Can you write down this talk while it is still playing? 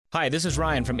Hi, this is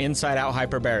Ryan from Inside Out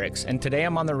Hyperbarics, and today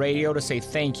I'm on the radio to say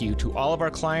thank you to all of our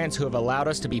clients who have allowed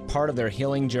us to be part of their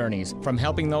healing journeys. From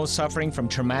helping those suffering from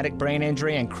traumatic brain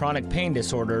injury and chronic pain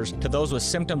disorders to those with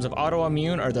symptoms of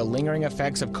autoimmune or the lingering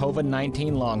effects of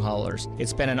COVID-19 long haulers.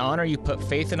 It's been an honor you put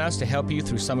faith in us to help you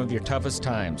through some of your toughest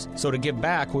times. So to give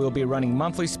back, we will be running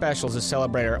monthly specials to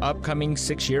celebrate our upcoming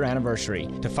 6-year anniversary.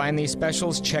 To find these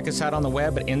specials, check us out on the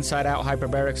web at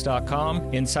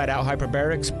InsideOutHyperbarics.com. Inside Out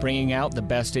Hyperbarics, bringing out the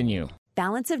best in you.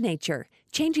 Balance of Nature,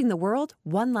 changing the world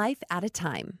one life at a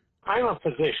time. I'm a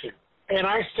physician, and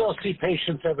I still see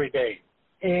patients every day.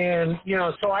 And,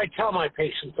 so I tell my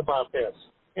patients about this.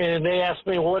 And they ask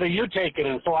me, what are you taking?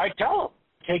 And so I tell them,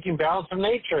 taking Balance of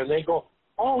Nature. And they go,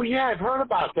 oh, yeah, I've heard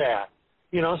about that.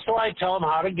 So I tell them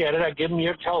how to get it. I give them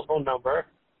your telephone number,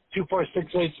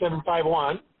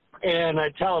 246-8751. And I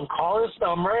tell them, call this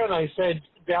number. And I said,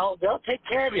 they'll take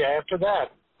care of you after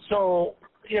that. So,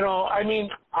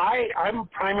 I'm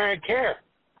primary care.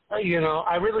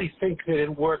 I really think that it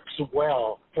works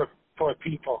well for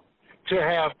people to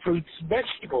have fruits and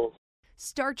vegetables.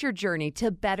 Start your journey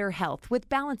to better health with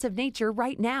Balance of Nature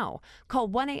right now. Call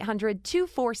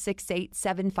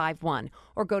 1-800-246-8751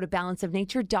 or go to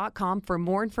balanceofnature.com for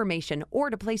more information or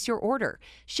to place your order.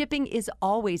 Shipping is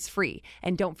always free.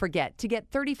 And don't forget to get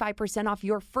 35% off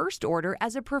your first order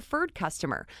as a preferred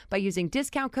customer by using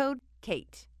discount code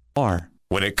KATE.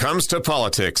 When it comes to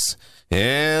politics,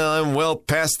 I'm well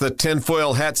past the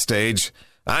tinfoil hat stage.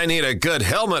 I need a good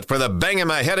helmet for the banging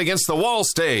my head against the wall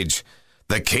stage.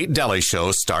 The Kate Daly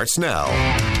Show starts now.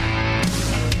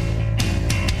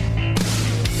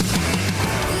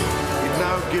 It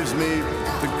now gives me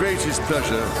the greatest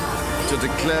pleasure to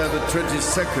declare the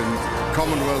 22nd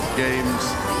Commonwealth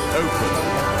Games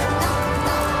open.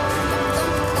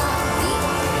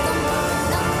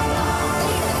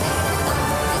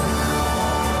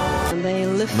 They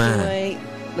lift away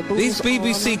the bulls. These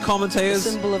BBC commentators,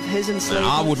 the symbol of his enslavement.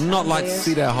 I would not like to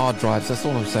see their hard drives, that's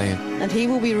all I'm saying. And he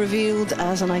will be revealed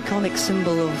as an iconic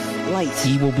symbol of light.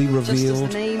 He will be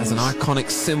revealed as an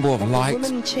iconic symbol of light.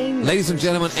 Ladies and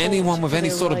gentlemen, anyone with any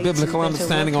sort of biblical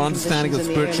understanding or understanding of the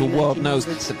spiritual world knows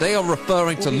that they are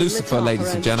referring to Lucifer,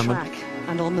 ladies and gentlemen.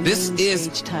 This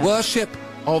is worship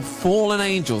of fallen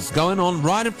angels going on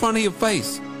right in front of your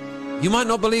face. You might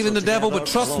not believe in the devil, but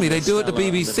trust me, they do it to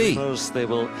BBC.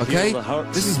 Okay?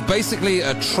 This is basically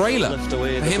a trailer for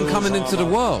him coming into the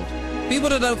world. People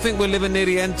that don't think we're living near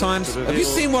the end times, have you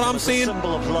seen what I'm seeing?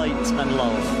 Symbol of light and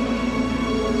love.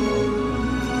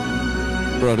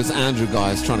 Bro, this Andrew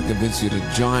guy is trying to convince you the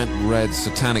giant red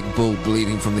satanic bull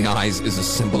bleeding from the eyes is a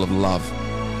symbol of love.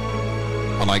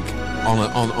 Like,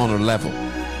 on a level.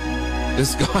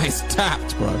 This guy's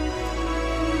tapped, bro.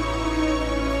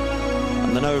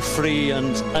 And the now free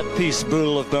and at peace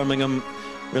bull of Birmingham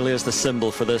really is the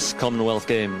symbol for this Commonwealth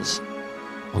Games.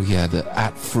 Oh yeah, the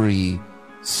at free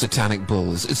satanic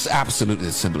bull it's absolutely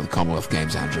the symbol of the Commonwealth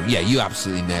Games, Andrew. Yeah, you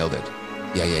absolutely nailed it.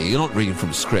 Yeah, you're not reading from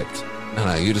a script.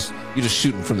 No, you're just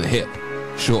shooting from the hip.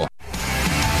 Sure.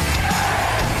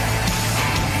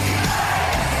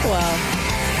 Wow.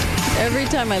 Every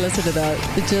time I listen to that,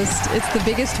 it's the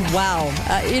biggest wow.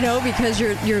 Because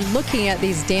you're looking at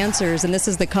these dancers, and this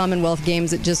is the Commonwealth Games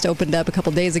that just opened up a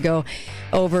couple days ago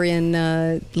over in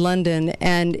London,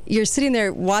 and you're sitting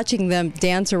there watching them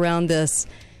dance around this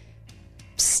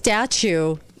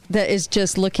statue that is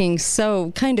just looking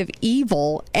so kind of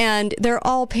evil, and they're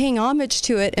all paying homage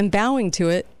to it and bowing to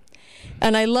it.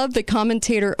 And I love the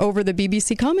commentator over the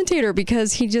BBC commentator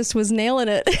because he just was nailing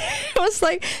it. It was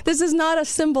like, this is not a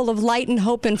symbol of light and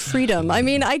hope and freedom. I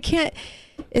mean, I can't.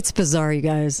 It's bizarre, you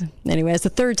guys. Anyway, it's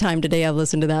the third time today I've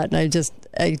listened to that, and I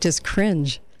just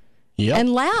cringe. Yep.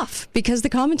 And laugh because the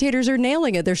commentators are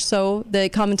nailing it. The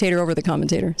commentator over the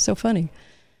commentator. So funny.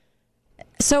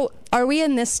 So are we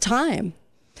in this time?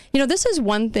 This is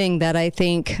one thing that I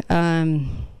think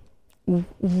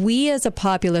we as a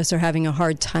populace are having a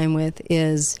hard time with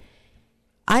is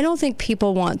I don't think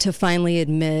people want to finally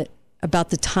admit about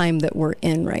the time that we're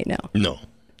in right now. No.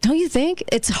 Don't you think?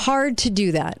 It's hard to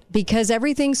do that because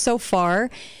everything so far,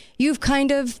 you've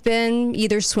kind of been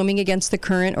either swimming against the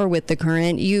current or with the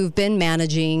current. You've been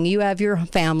managing. You have your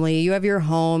family. You have your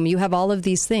home. You have all of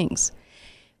these things.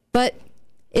 But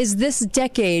is this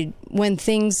decade when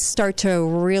things start to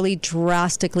really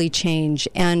drastically change?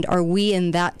 And are we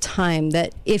in that time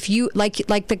that if you, like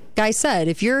the guy said,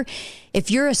 if you're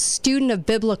a student of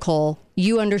biblical,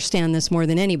 you understand this more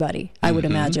than anybody, I would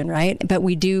imagine, right? But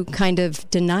we do kind of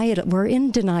deny it. We're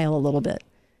in denial a little bit.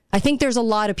 I think there's a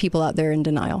lot of people out there in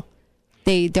denial.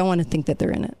 They don't want to think that they're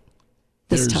in it.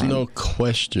 There's no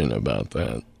question about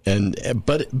that.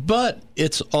 But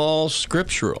it's all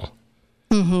scriptural.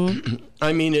 Mm-hmm.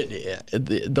 I mean,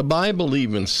 the Bible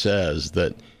even says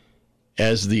that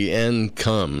as the end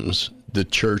comes, the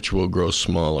church will grow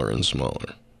smaller and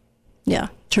smaller. Yeah,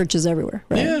 churches everywhere,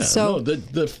 right? Yeah, so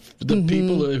the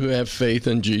people who have faith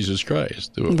in Jesus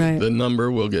Christ, the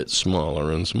number will get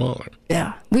smaller and smaller.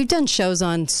 Yeah, we've done shows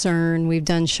on CERN. We've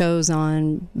done shows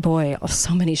on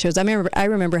so many shows. I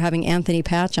remember having Anthony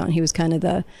Patch on. He was kind of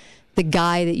the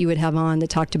guy that you would have on that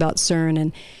talked about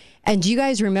CERN. And do you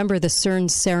guys remember the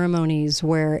CERN ceremonies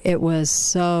where it was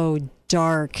so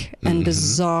dark and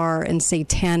bizarre and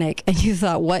satanic, and you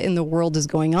thought, what in the world is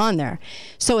going on there?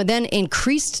 So it then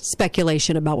increased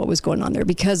speculation about what was going on there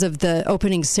because of the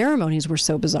opening ceremonies were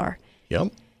so bizarre.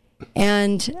 Yep.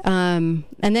 And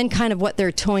then kind of what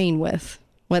they're toying with,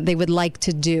 what they would like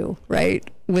to do, right,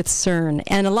 with CERN.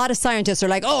 And a lot of scientists are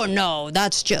like, oh no,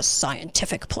 that's just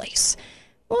scientific place.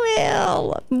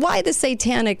 Well, why the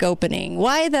satanic opening?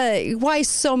 Why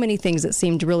so many things that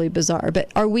seemed really bizarre? But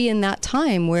are we in that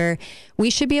time where we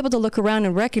should be able to look around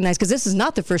and recognize, because this is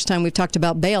not the first time we've talked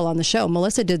about Baal on the show.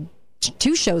 Melissa did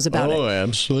 2 shows about it. Oh,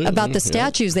 absolutely. About the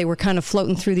statues. They were kind of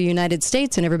floating through the United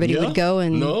States, and everybody would go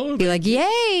and be like,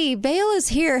 yay, Baal is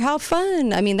here. How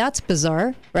fun. I mean, that's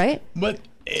bizarre, right? But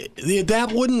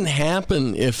that wouldn't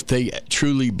happen if they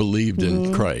truly believed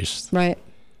in Christ. Right.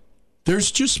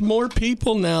 There's just more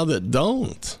people now that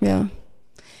don't. Yeah.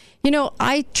 You know,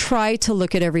 I try to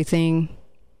look at everything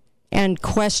and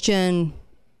question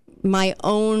my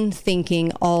own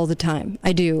thinking all the time.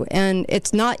 I do. And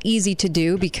it's not easy to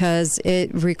do because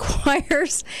it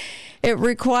requires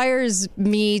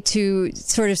me to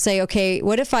sort of say, okay,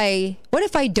 what if I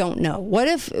don't know?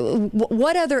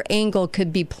 What other angle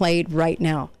could be played right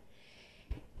now?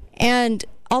 And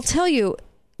I'll tell you,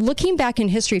 looking back in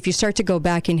history, if you start to go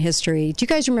back in history, do you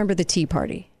guys remember the Tea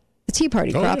Party? The Tea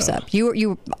Party crops up. You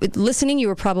were listening. You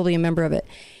were probably a member of it,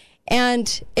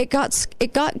 and it got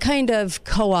kind of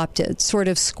co-opted, sort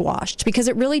of squashed, because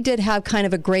it really did have kind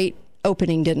of a great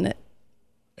opening, didn't it?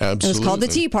 Absolutely. It was called the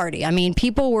Tea Party. I mean,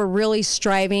 people were really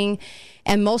striving,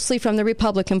 and mostly from the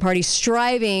Republican Party,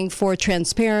 striving for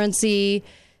transparency,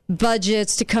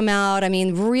 budgets to come out. I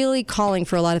mean, really calling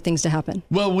for a lot of things to happen.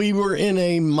 Well, we were in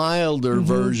a milder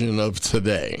version of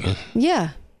today. Yeah.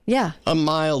 A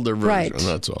milder version, right.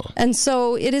 That's all. And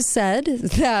so it is said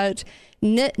that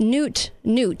Newt,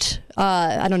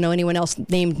 I don't know anyone else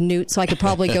named Newt, so I could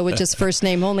probably go with just first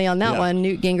name only on that one,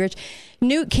 Newt Gingrich.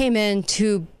 Newt came in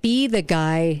to be the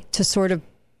guy to sort of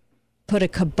put a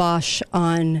kibosh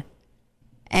on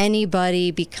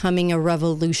anybody becoming a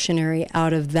revolutionary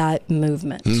out of that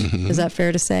movement. Is that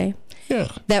fair to say? Yeah.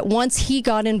 That once he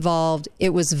got involved,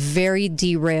 it was very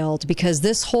derailed because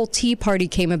this whole Tea Party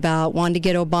came about, wanted to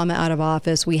get Obama out of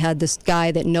office. We had this guy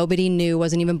that nobody knew,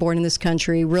 wasn't even born in this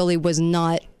country, really was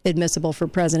not admissible for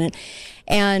president.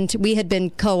 And we had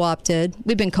been co-opted.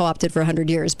 We've been co-opted for 100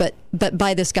 years, but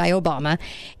by this guy, Obama.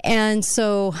 And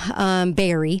so,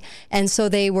 Barry. And so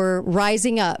they were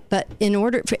rising up, but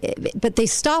they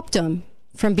stopped them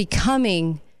from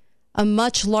becoming a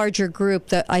much larger group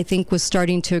that I think was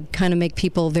starting to kind of make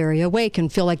people very awake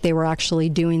and feel like they were actually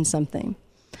doing something.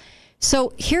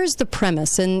 So here's the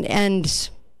premise, and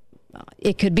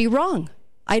it could be wrong.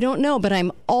 I don't know, but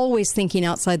I'm always thinking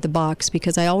outside the box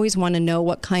because I always want to know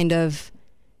what kind of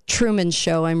Truman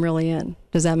Show I'm really in.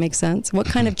 Does that make sense? What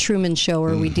kind of Truman Show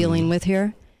are we dealing with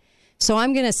here? So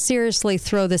I'm going to seriously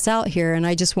throw this out here, and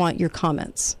I just want your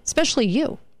comments, especially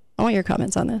you. I want your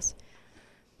comments on this.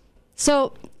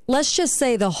 So let's just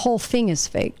say the whole thing is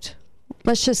faked.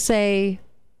 Let's just say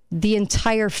the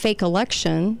entire fake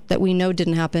election that we know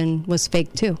didn't happen was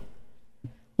fake too.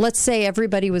 Let's say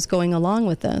everybody was going along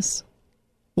with this.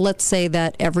 Let's say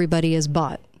that everybody is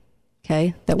bought,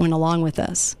 okay, that went along with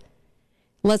this.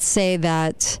 Let's say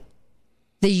that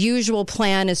the usual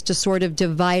plan is to sort of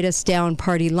divide us down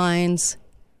party lines,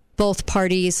 both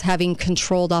parties having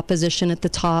controlled opposition at the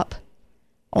top,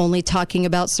 only talking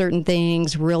about certain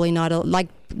things, really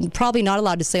probably not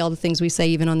allowed to say all the things we say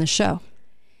even on the show.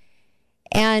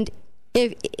 And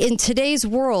if in today's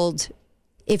world,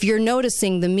 if you're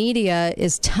noticing, the media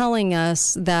is telling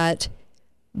us that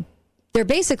they're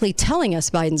basically telling us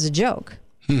Biden's a joke.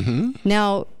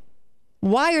 Now,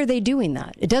 why are they doing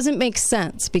that? It doesn't make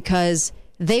sense because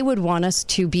they would want us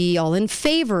to be all in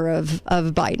favor of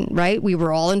Biden, right? We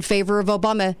were all in favor of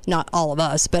Obama. Not all of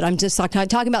us, but I'm just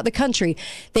talking about the country.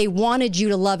 They wanted you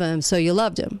to love him, so you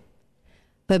loved him.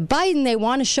 But Biden, they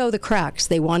want to show the cracks.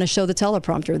 They want to show the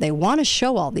teleprompter. They want to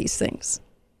show all these things.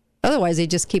 Otherwise, they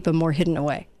just keep them more hidden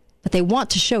away. But they want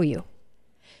to show you.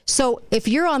 So if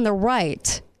you're on the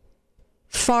right,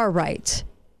 far right,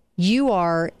 you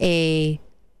are a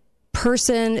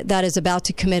person that is about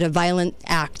to commit a violent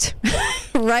act,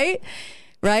 right?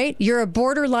 Right? You're a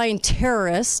borderline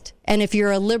terrorist. And if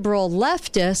you're a liberal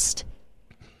leftist,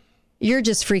 you're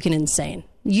just freaking insane.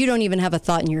 You don't even have a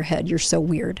thought in your head. You're so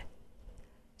weird.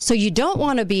 So you don't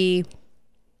want to be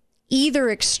either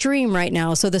extreme right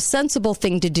now. So the sensible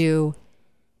thing to do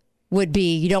would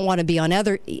be you don't want to be on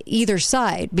either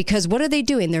side, because what are they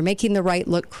doing? They're making the right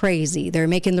look crazy. They're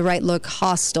making the right look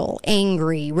hostile,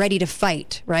 angry, ready to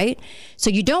fight, right? So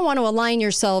you don't want to align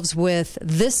yourselves with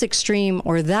this extreme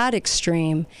or that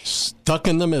extreme. Stuck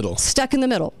in the middle. Stuck in the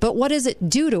middle. But what does it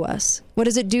do to us? What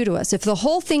does it do to us? If the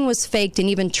whole thing was faked and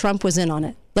even Trump was in on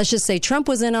it, let's just say Trump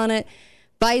was in on it,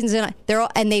 Biden's in on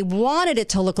it, and they wanted it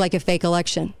to look like a fake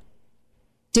election.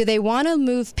 Do they want to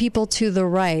move people to the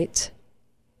right?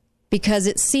 Because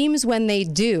it seems when they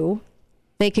do,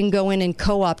 they can go in and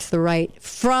co-opt the right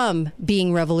from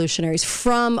being revolutionaries,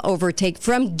 from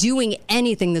doing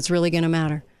anything that's really going to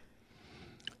matter.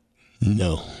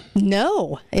 No.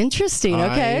 No. Interesting.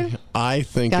 Okay. I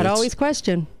think Gotta always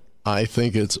question. I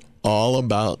think it's all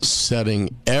about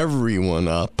setting everyone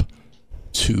up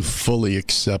to fully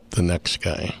accept the next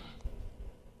guy.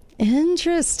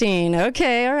 Interesting.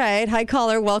 Okay. All right. Hi,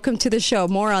 caller. Welcome to the show.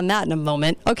 More on that in a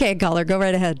moment. Okay, caller, go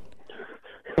right ahead.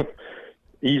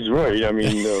 He's right. I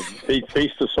mean, they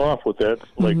faced us off with that.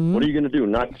 Like, what are you going to do?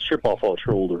 Knock the chip off our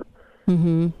shoulder.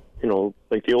 Mm-hmm. You know,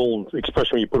 like the old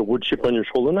expression, when you put a wood chip on your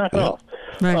shoulder, knock it off.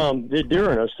 Right. They're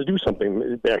daring us to do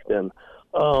something back then.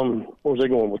 Where was I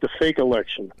going? With the fake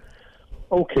election.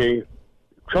 Okay,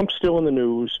 Trump's still in the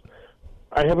news.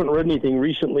 I haven't read anything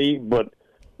recently, but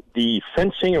the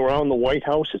fencing around the White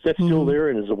House, is that still there?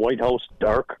 And is the White House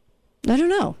dark? I don't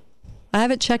know. I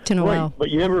haven't checked in a while. But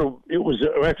it was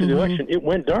after the election, it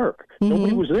went dark.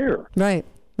 Nobody was there. Right.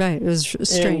 It was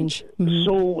strange.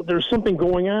 So there's something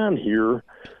going on here.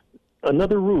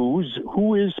 Another ruse.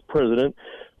 Who is president?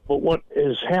 But what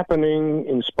is happening,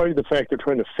 in spite of the fact they're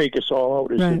trying to fake us all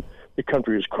out, is that the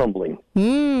country is crumbling. Which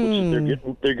is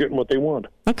they're getting what they want.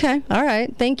 Okay. All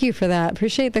right. Thank you for that.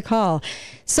 Appreciate the call.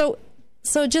 So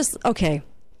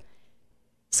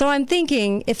I'm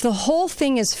thinking, if the whole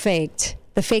thing is faked,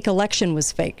 the fake election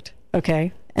was faked,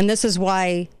 okay? And this is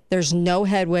why there's no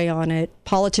headway on it.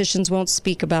 Politicians won't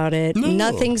speak about it. No.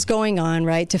 Nothing's going on,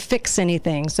 right, to fix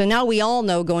anything. So now we all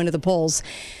know going to the polls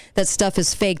that stuff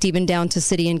is faked, even down to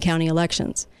city and county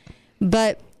elections.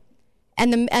 But,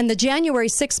 and the January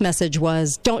 6th message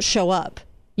was, don't show up.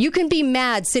 You can be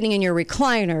mad sitting in your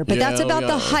recliner, but that's about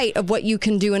the height of what you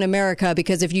can do in America,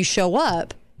 because if you show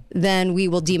up, then we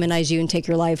will demonize you and take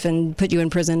your life and put you in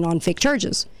prison on fake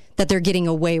charges that they're getting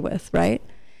away with, right?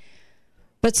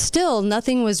 But still,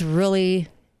 nothing was really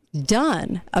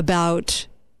done about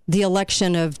the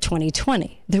election of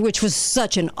 2020, which was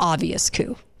such an obvious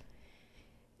coup.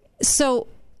 So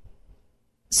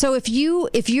if you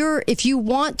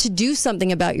want to do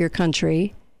something about your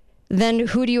country, then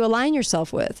who do you align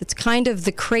yourself with? It's kind of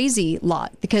the crazy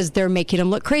lot, because they're making them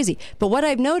look crazy. But what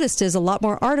I've noticed is a lot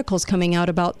more articles coming out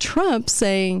about Trump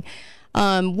saying,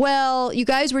 well, you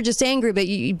guys were just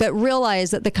angry, but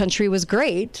realize that the country was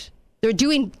great. They're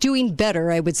doing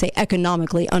better, I would say,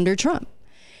 economically under Trump.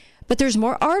 But there's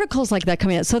more articles like that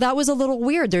coming out. So that was a little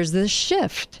weird. There's this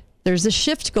shift. There's a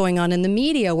shift going on in the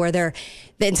media where they're,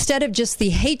 instead of just the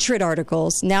hatred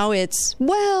articles, now it's,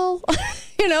 well,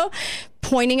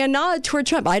 pointing a nod toward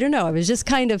Trump. I don't know. I was just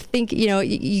kind of thinking,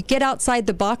 you get outside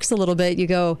the box a little bit. You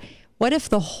go, what if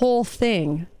the whole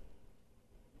thing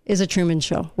is a Truman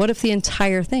Show? What if the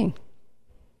entire thing?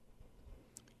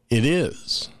 It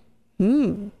is.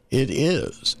 It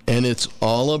is. And it's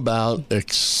all about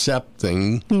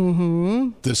accepting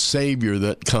the Savior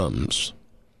that comes.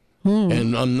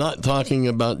 And I'm not talking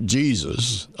about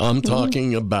Jesus. I'm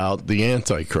talking about the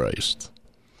Antichrist.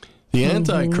 The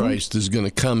Antichrist is going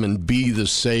to come and be the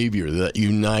Savior that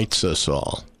unites us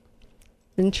all.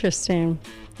 Interesting.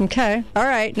 Okay. All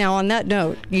right. Now, on that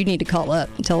note, you need to call up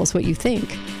and tell us what you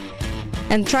think.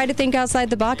 And try to think outside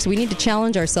the box. We need to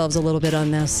challenge ourselves a little bit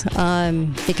on this,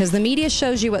 because the media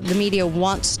shows you what the media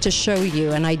wants to show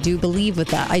you, and I do believe with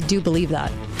that. I do believe that.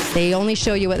 They only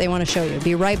show you what they want to show you.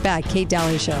 Be right back. Kate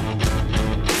Daly Show.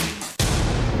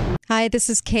 Hi, this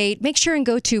is Kate. Make sure and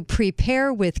go to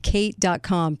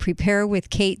preparewithkate.com.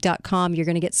 Preparewithkate.com. You're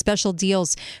going to get special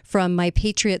deals from My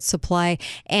Patriot Supply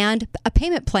and a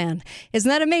payment plan. Isn't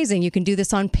that amazing? You can do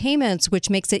this on payments, which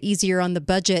makes it easier on the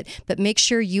budget. But make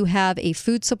sure you have a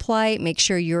food supply. Make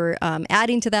sure you're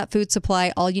adding to that food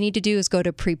supply. All you need to do is go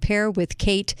to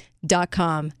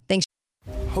preparewithkate.com. Thanks.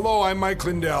 Hello, I'm Mike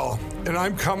Lindell, and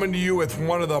I'm coming to you with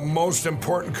one of the most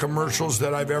important commercials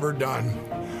that I've ever done.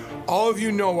 All of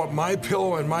you know what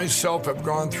MyPillow and myself have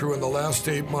gone through in the last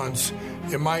 8 months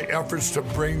in my efforts to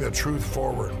bring the truth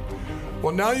forward.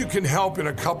 Well, now you can help in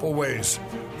a couple ways.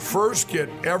 First, get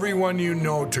everyone you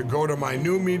know to go to my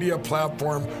new media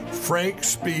platform,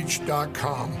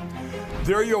 frankspeech.com.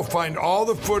 There you'll find all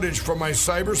the footage from my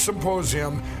cyber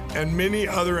symposium and many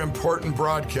other important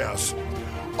broadcasts.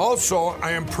 Also,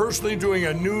 I am personally doing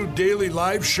a new daily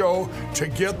live show to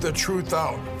get the truth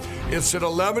out. It's at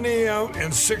 11 a.m.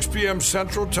 and 6 p.m.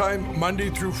 Central Time, Monday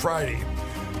through Friday.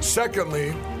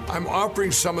 Secondly, I'm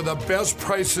offering some of the best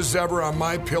prices ever on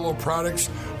MyPillow products,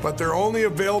 but they're only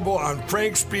available on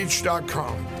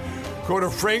frankspeech.com. Go to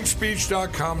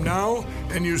frankspeech.com now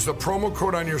and use the promo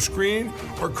code on your screen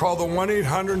or call the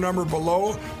 1-800 number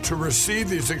below to receive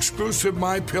these exclusive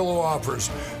MyPillow offers.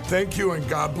 Thank you and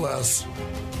God bless.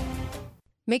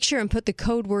 Make sure and put the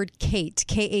code word KATE,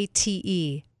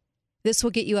 K-A-T-E. This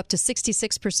will get you up to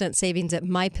 66% savings at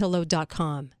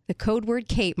MyPillow.com. The code word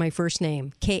KATE, my first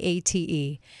name,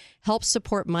 K-A-T-E. Help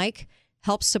support Mike,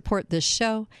 help support this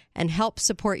show, and help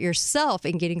support yourself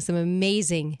in getting some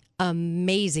amazing,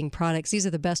 amazing products. These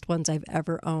are the best ones I've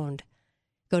ever owned.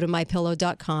 Go to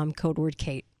MyPillow.com, code word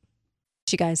KATE.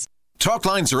 You guys. Talk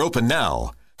lines are open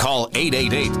now. Call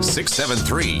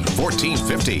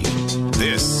 888-673-1450.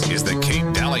 This is the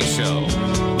Kate Daly Show.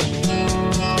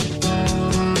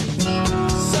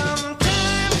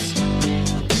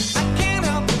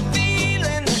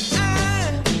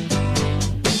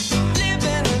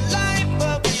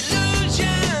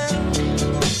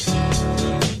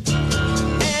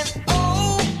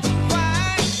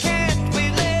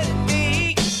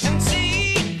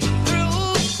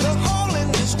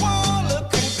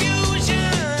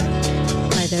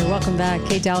 Welcome back,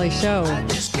 Kate Daly Show.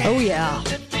 Oh, yeah.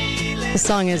 The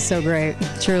song is so great,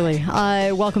 truly.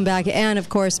 Welcome back. And, of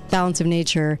course, Balance of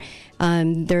Nature.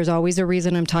 There's always a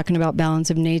reason I'm talking about Balance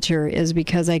of Nature is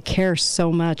because I care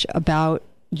so much about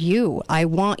you. I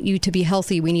want you to be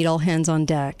healthy. We need all hands on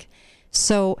deck.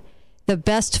 So the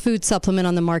best food supplement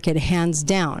on the market, hands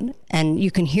down, and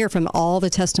you can hear from all the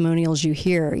testimonials you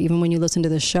hear, even when you listen to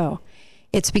this show,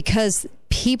 it's because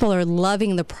people are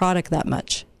loving the product that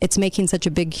much. It's making such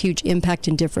a big, huge impact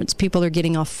and difference. People are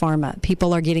getting off pharma.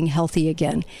 People are getting healthy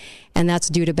again. And that's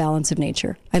due to Balance of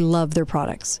Nature. I love their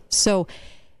products. So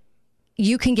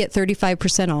you can get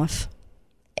 35% off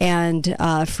and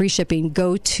free shipping.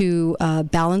 Go to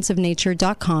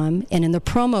balanceofnature.com and in the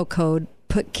promo code,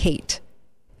 put Kate.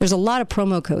 There's a lot of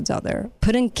promo codes out there.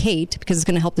 Put in Kate because it's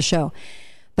going to help the show.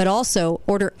 But also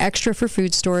order extra for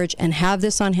food storage and have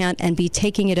this on hand and be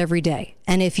taking it every day.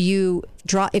 And if you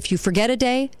forget a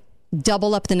day,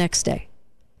 double up the next day.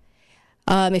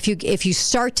 If you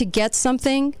start to get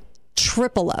something,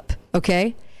 triple up.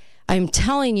 Okay, I'm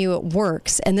telling you, it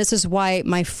works, and this is why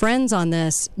my friends on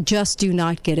this just do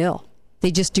not get ill.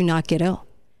 They just do not get ill.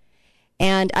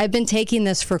 And I've been taking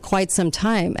this for quite some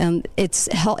time, and it's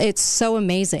so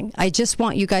amazing. I just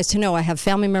want you guys to know I have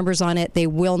family members on it. They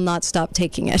will not stop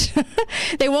taking it.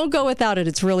 They won't go without it.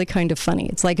 It's really kind of funny.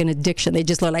 It's like an addiction. They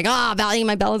just look like, valuing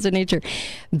my Balance of Nature.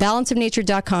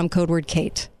 Balanceofnature.com, code word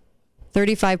Kate.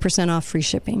 35% off, free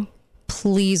shipping.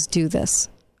 Please do this.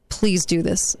 Please do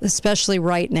this, especially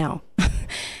right now.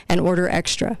 And order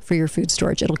extra for your food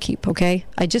storage. It'll keep, okay?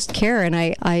 I just care, and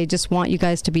I just want you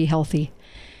guys to be healthy.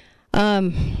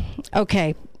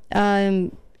 Okay.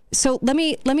 So let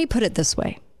me put it this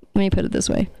way.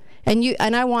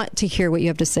 And I want to hear what you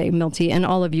have to say, Milty, and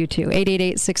all of you too.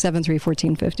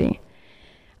 888-673-1450.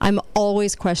 I'm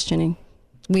always questioning.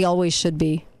 We always should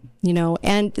be,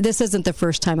 and this isn't the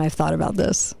first time I've thought about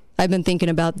this. I've been thinking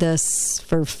about this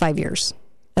for 5 years,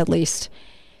 at least.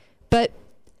 But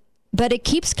it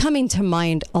keeps coming to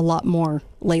mind a lot more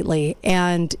lately.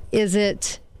 And is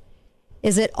it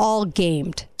all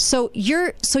gamed? So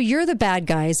you're the bad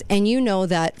guys, and you know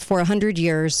that for 100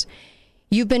 years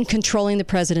you've been controlling the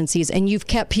presidencies and you've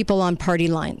kept people on party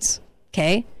lines.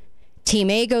 Okay? Team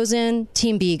A goes in,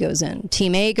 Team B goes in.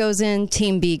 Team A goes in,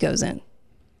 Team B goes in.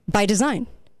 By design.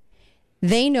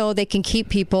 They know they can keep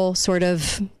people sort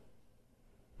of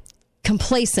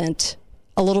complacent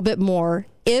a little bit more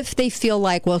if they feel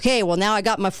like, well, now I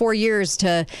got my 4 years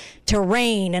to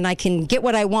reign and I can get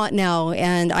what I want now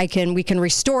and we can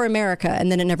restore America. And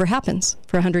then it never happens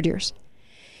for 100 years.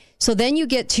 So then you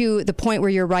get to the point where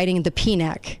you're writing the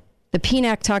PNAC. The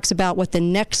PNAC talks about what the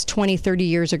next 20, 30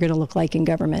 years are going to look like in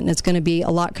government. And it's going to be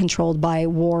a lot controlled by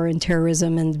war and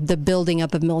terrorism and the building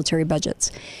up of military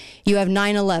budgets. You have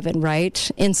 9/11,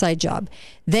 right? Inside job.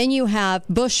 Then you have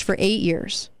Bush for 8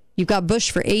 years. You've got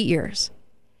Bush for 8 years.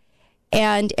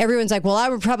 And everyone's like, well,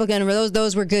 I'm Republican.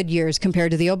 Those were good years compared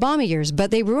to the Obama years.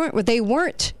 But they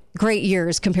weren't great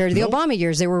years compared to the Obama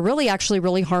years. They were actually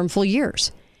really harmful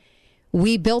years.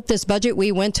 We built this budget.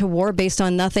 We went to war based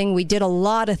on nothing. We did a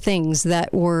lot of things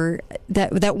that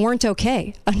weren't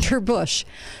okay under Bush.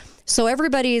 So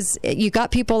you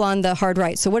got people on the hard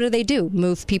right. So what do?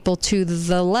 Move people to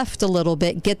the left a little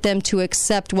bit, get them to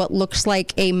accept what looks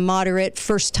like a moderate,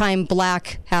 first-time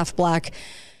black, half-black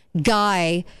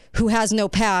guy who has no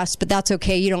past, but that's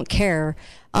okay. You don't care.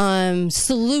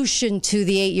 Solution to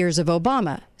the 8 years of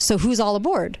Obama. So who's all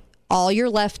aboard? All your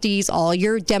lefties, all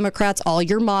your Democrats, all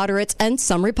your moderates, and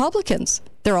some Republicans.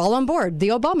 They're all on board the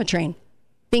Obama train,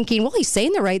 thinking, well, he's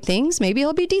saying the right things. Maybe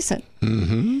he'll be decent.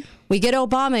 Mm-hmm. We get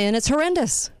Obama and it's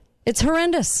horrendous. It's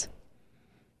horrendous.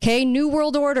 Okay, New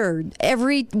World Order.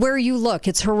 Everywhere you look,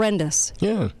 it's horrendous.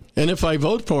 Yeah. And if I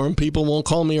vote for him, people won't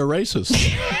call me a racist.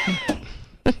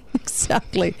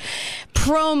 Exactly.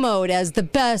 Promoted as the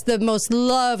best, the most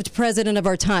loved president of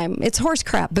our time. It's horse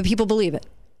crap, but people believe it.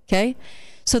 Okay?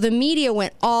 So the media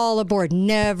went all aboard.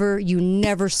 You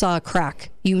never saw a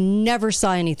crack. You never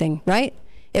saw anything, right?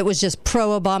 It was just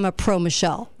pro-Obama,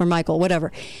 pro-Michelle or Michael,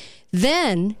 whatever.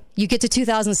 Then you get to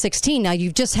 2016. Now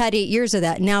you've just had 8 years of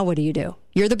that. Now what do?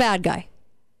 You're the bad guy.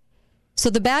 So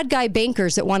the bad guy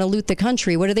bankers that want to loot the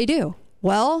country, what do?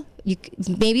 Well,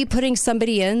 maybe putting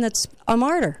somebody in that's a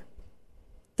martyr.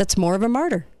 That's more of a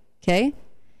martyr. Okay?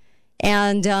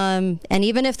 And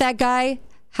even if that guy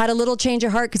had a little change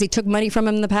of heart because he took money from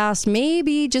him in the past,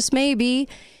 maybe, just maybe,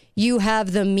 you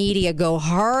have the media go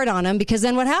hard on him, because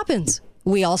then what happens?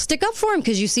 We all stick up for him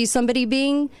because you see somebody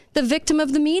being the victim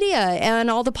of the media and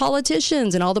all the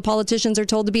politicians are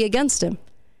told to be against him.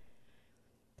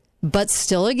 But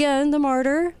still, again, the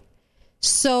martyr.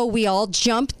 So we all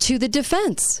jump to the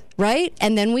defense, right?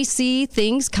 And then we see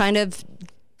things kind of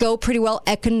go pretty well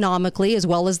economically, as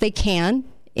well as they can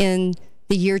in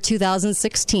the year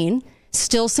 2016.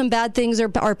 Still some bad things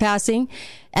are passing,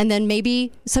 and then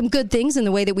maybe some good things in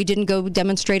the way that we didn't go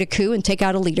demonstrate a coup and take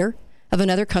out a leader of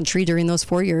another country during those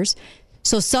 4 years.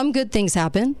 So some good things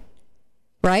happen,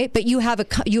 right? But you have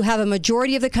a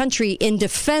majority of the country in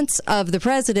defense of the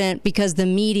president because the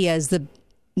media is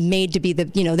made to be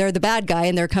they're the bad guy,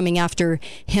 and they're coming after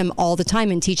him all the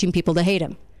time and teaching people to hate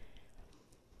him.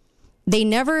 They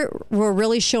never were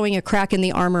really showing a crack in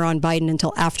the armor on Biden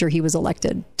until after he was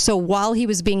elected. So while he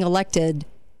was being elected,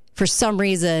 for some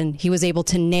reason, he was able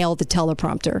to nail the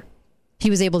teleprompter.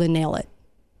 He was able to nail it.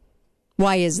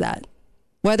 Why is that?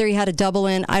 Whether he had a double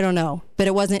in, I don't know. But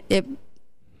it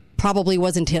probably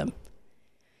wasn't him.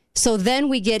 So then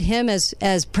we get him as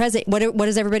president. What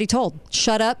is everybody told?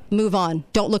 Shut up, move on.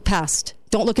 Don't look past.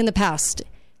 Don't look in the past.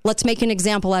 Let's make an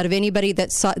example out of anybody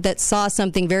that saw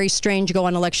something very strange go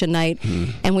on election night,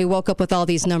 and we woke up with all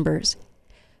these numbers.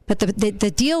 But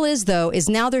the deal is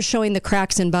now they're showing the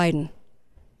cracks in Biden.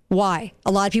 Why?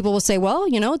 A lot of people will say, well,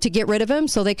 to get rid of him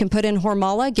so they can put in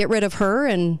Hormala, get rid of her,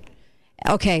 and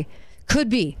okay, could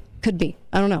be.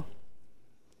 I don't know.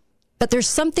 But there's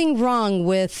something wrong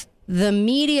with the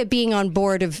media being on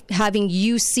board of having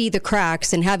you see the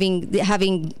cracks and having to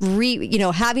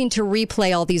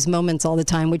replay all these moments all the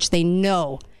time, which they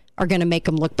know are going to make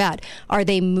them look bad. Are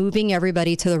they moving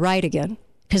everybody to the right again?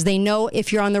 Because they know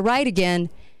if you're on the right again,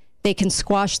 they can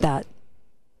squash that.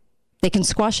 They can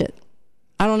squash it.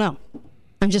 I don't know.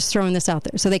 I'm just throwing this out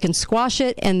there. So they can squash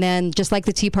it, and then just like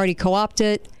the Tea Party co-opt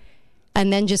it,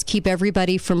 and then just keep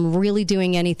everybody from really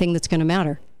doing anything that's going to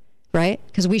matter. Right?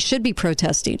 Because we should be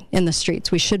protesting in the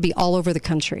streets. We should be all over the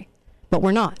country. But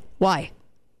we're not. Why?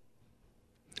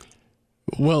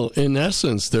 Well, in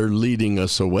essence, they're leading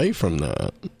us away from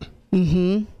that.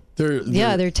 Mm-hmm.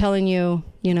 They're telling you,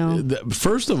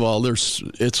 First of all,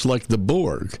 it's like the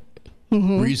Borg.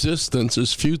 Mm-hmm. Resistance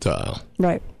is futile.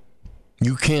 Right.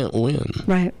 You can't win.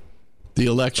 Right. The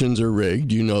elections are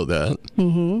rigged. You know that.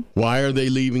 Mm-hmm. Why are they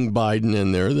leaving Biden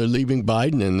in there? They're leaving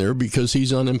Biden in there because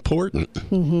he's unimportant.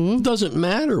 Mm-hmm. It doesn't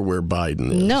matter where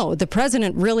Biden is. No, the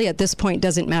president really at this point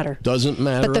doesn't matter. Doesn't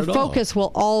matter at all. But the focus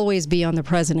will always be on the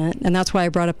president. And that's why I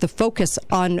brought up the focus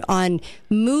on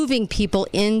moving people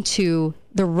into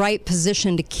the right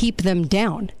position to keep them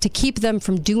down, to keep them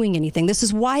from doing anything. This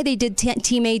is why they did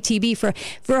Team ATB for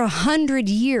 100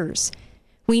 years.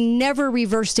 We never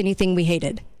reversed anything we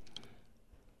hated.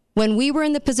 When we were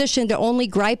in the position to only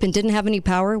gripe and didn't have any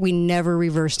power, we never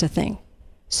reversed a thing.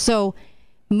 So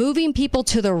moving people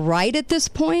to the right at this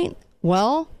point,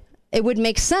 well, it would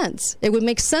make sense. It would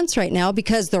make sense right now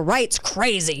because the right's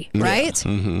crazy, right?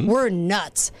 Yeah. Mm-hmm. We're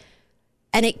nuts.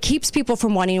 And it keeps people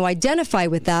from wanting to identify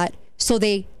with that. So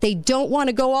they don't want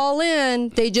to go all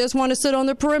in. They just want to sit on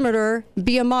the perimeter,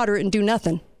 be a moderate, and do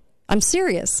nothing. I'm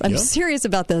serious. I'm serious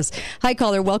about this. Hi,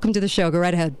 caller. Welcome to the show. Go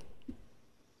right ahead.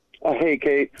 Hey,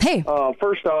 Kate. Hey.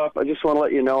 First off, I just want to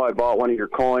let you know I bought one of your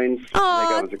coins.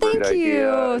 I think that was a great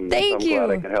idea. Thank you. I'm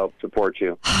glad I could help support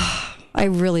you. I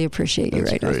really appreciate you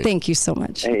right now. Thank you so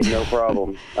much. Hey, no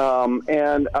problem.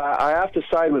 And I have to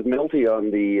side with Milty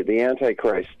on the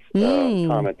Antichrist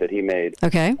comment that he made.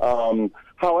 Okay.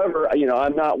 However,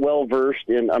 I'm not well-versed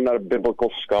I'm not a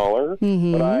biblical scholar,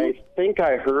 but I think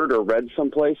I heard or read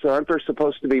someplace, aren't there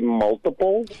supposed to be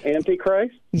multiple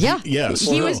Antichrists? Yeah. Yes.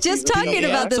 He was just talking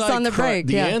about this on the break.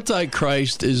 The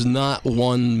Antichrist is not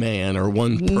one man or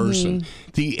one person.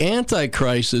 The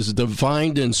Antichrist is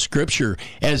defined in Scripture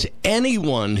as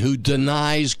anyone who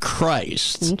denies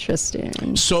Christ.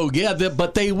 Interesting. So,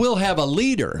 but they will have a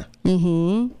leader.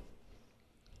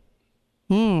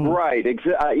 Right.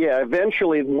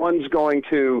 Eventually, one's going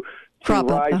to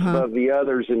rise above the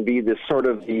others and be the sort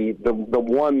of the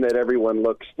one that everyone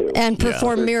looks to, and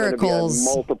perform miracles.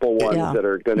 There's multiple ones that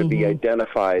are going to be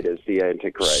identified as the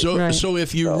Antichrist. So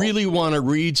if you really want to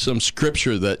read some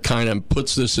Scripture that kind of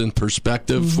puts this in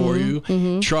perspective for you,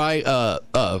 try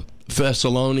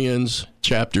Thessalonians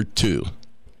chapter 2.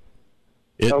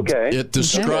 It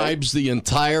describes the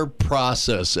entire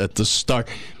process at the start.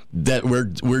 That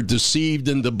we're deceived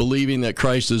into believing that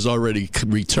Christ has already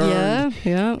returned.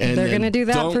 Yeah, and they're going to do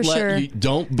that for sure.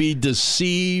 Don't be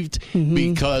deceived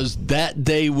because that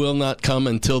day will not come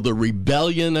until the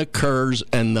rebellion occurs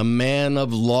and the man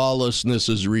of lawlessness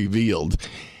is revealed.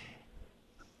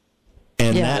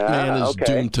 And that man is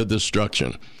doomed to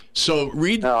destruction. So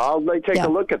read. I'll take a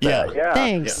look at that. Yeah.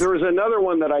 Thanks. There was another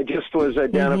one that I just was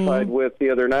identified with the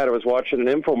other night. I was watching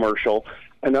an infomercial,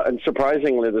 and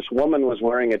surprisingly, this woman was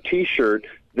wearing a T-shirt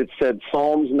that said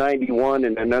Psalms 91,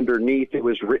 and underneath it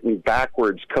was written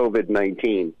backwards,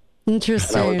 COVID-19.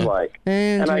 Interesting. And I was like,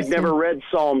 and I'd never read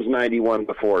Psalms 91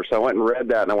 before, so I went and read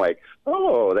that, and I'm like,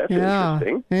 oh, that's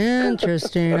interesting.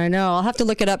 Interesting. I know. I'll have to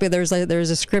look it up. There's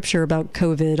a scripture about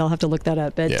COVID. I'll have to look that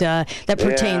up. But that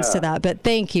pertains to that. But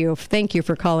thank you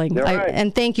for calling,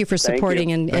 and thank you for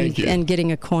supporting and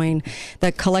getting a coin.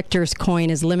 The collector's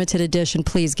coin is limited edition.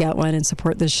 Please get one and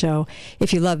support this show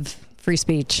if you love free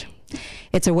speech.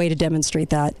 It's a way to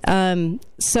demonstrate that.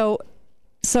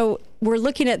 So we're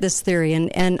looking at this theory,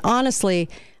 and honestly,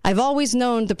 I've always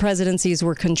known the presidencies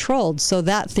were controlled, so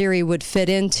that theory would fit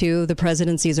into the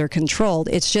presidencies are controlled.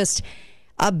 It's just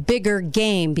a bigger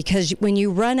game, because when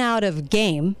you run out of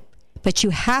game, but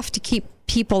you have to keep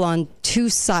people on two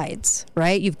sides,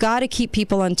 right? You've got to keep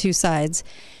people on two sides.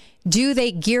 Do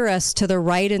they gear us to the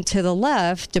right and to the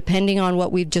left, depending on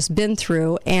what we've just been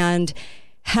through, and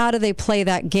how do they play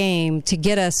that game to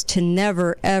get us to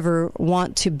never, ever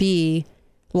want to be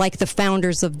like the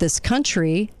founders of this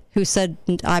country who said,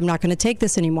 I'm not going to take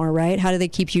this anymore, right? How do they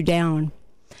keep you down?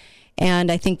 And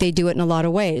I think they do it in a lot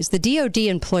of ways. The DOD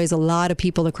employs a lot of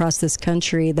people across this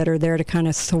country that are there to kind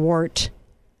of thwart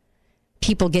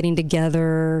people getting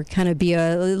together, kind of be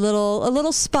a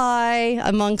little spy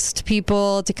amongst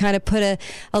people to kind of put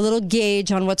a little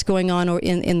gauge on what's going on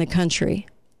in the country.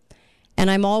 And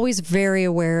I'm always very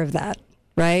aware of that,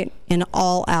 right? In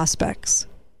all aspects.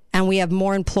 And we have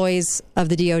more employees of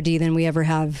the DOD than we ever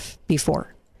have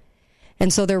before.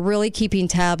 And so they're really keeping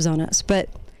tabs on us. But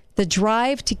the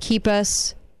drive to keep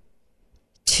us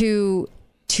to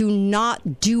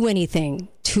not do anything,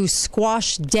 to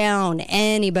squash down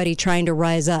anybody trying to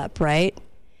rise up, right?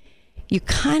 You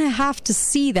kind of have to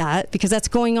see that, because that's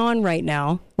going on right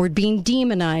now. We're being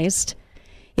demonized.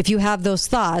 If you have those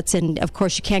thoughts, and of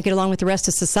course you can't get along with the rest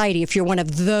of society if you're one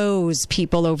of those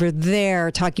people over there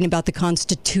talking about the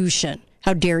Constitution.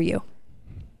 How dare you?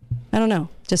 I don't know.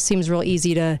 Just seems real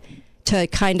easy to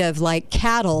kind of like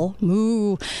cattle,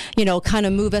 kind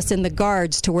of move us in the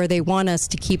guards to where they want us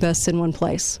to keep us in one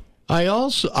place. I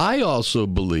also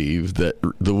believe that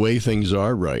the way things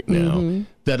are right now,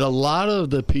 that a lot of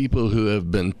the people who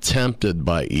have been tempted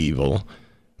by evil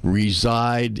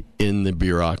reside in the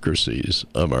bureaucracies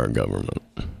of our government.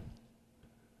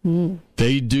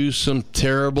 They do some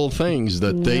terrible things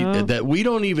that we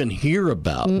don't even hear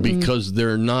about because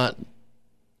they're not.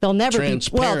 They'll never be.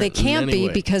 Well, they can't be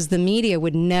because the media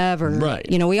would never. Right.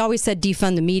 We always said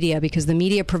defund the media because the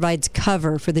media provides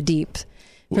cover for the deep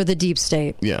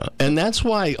state. Yeah, and that's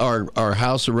why our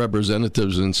House of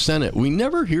Representatives and Senate, we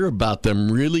never hear about them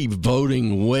really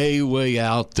voting way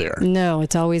out there. No,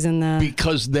 it's always in the...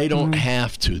 Because they don't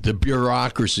have to. The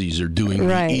bureaucracies are doing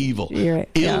the evil. Right.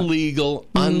 Illegal,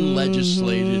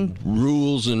 unlegislated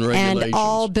rules and regulations. And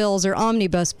all bills are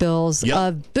omnibus bills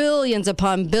of billions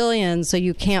upon billions, so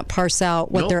you can't parse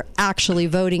out what they're actually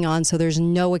voting on, so there's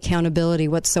no accountability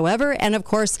whatsoever. And, of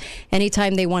course,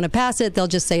 anytime they want to pass it, they'll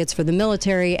just say it's for the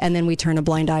military. military, and then we turn a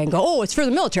blind eye and go, oh, it's for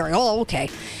the military. Oh, okay.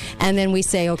 And then we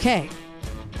say, okay.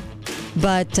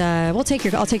 But I'll take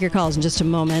your calls in just a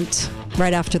moment,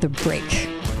 right after the break.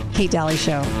 Kate Daly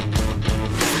Show.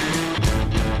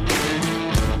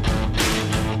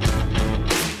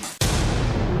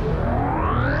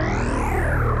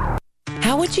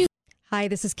 How would you? Hi,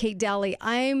 this is Kate Daly.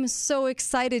 I'm so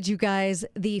excited, you guys.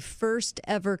 The first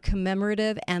ever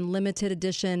commemorative and limited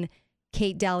edition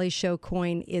Kate Daly Show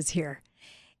coin is here.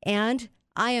 And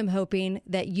I am hoping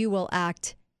that you will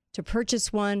act to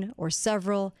purchase one or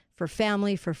several for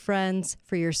family, for friends,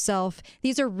 for yourself.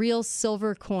 These are real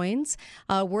silver coins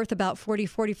worth about $40,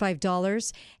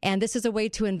 $45. And this is a way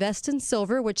to invest in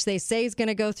silver, which they say is going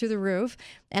to go through the roof,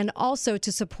 and also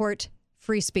to support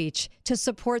free speech, to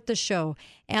support the show.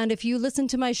 And if you listen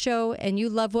to my show and you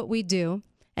love what we do,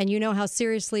 and you know how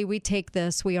seriously we take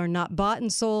this, we are not bought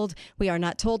and sold. We are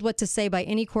not told what to say by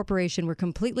any corporation. We're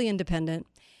completely independent.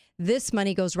 This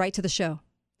money goes right to the show.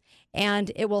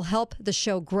 And it will help the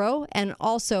show grow and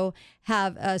also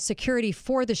have security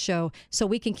for the show so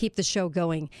we can keep the show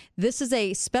going. This is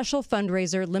a special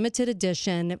fundraiser, limited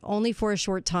edition, only for a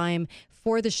short time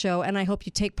for the show, and I hope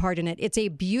you take part in it. It's a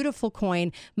beautiful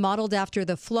coin modeled after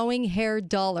the flowing hair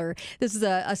dollar. This is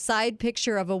a side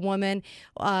picture of a woman,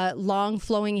 long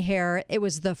flowing hair. It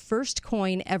was the first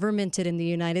coin ever minted in the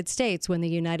United States when the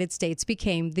United States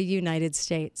became the United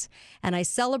States. And I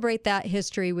celebrate that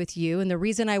history with you. And the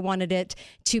reason I wanted it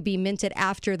to be minted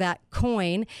after that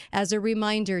coin as a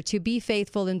reminder to be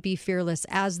faithful and be fearless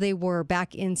as they were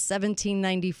back in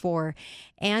 1794,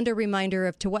 and a reminder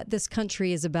of to what this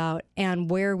country is about and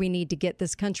where we need to get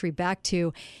this country back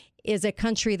to is a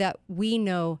country that we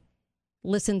know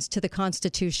listens to the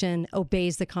Constitution,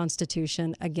 obeys the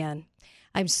Constitution again.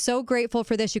 I'm so grateful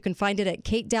for this. You can find it at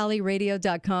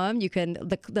katedalyradio.com.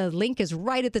 The link is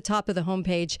right at the top of the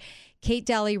homepage,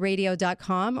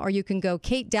 katedalyradio.com, or you can go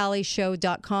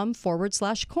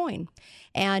katedalyshow.com/coin.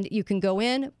 And you can go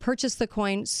in, purchase the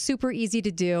coin, super easy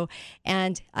to do.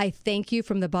 And I thank you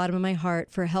from the bottom of my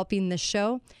heart for helping this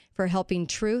show, for helping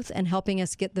truth, and helping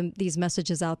us get these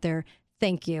messages out there.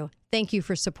 Thank you. Thank you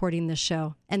for supporting this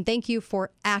show. And thank you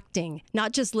for acting,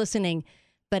 not just listening,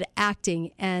 but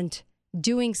acting and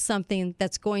doing something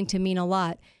that's going to mean a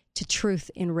lot to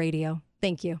truth in radio.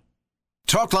 Thank you.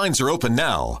 Talk lines are open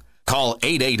now. Call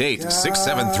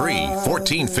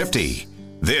 888-673-1450.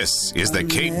 This is the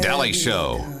Kate Daly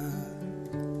Show.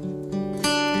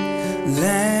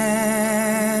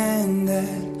 Land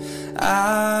that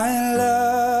I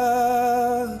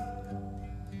love,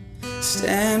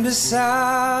 stand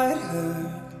beside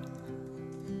her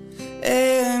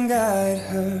and guide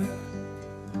her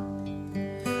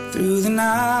through the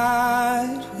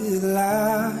night with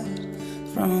light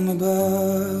from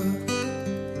above,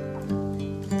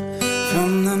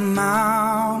 from the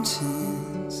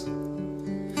mountains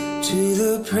to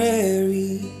the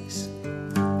prairies,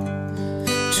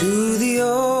 to the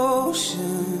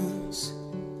oceans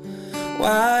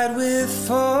wide with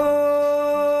foam.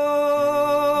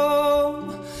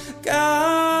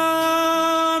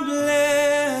 God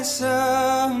bless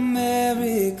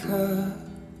America,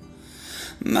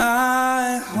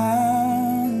 my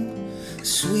home,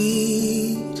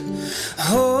 sweet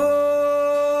home.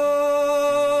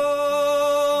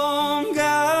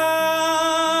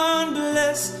 God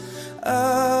bless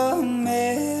America,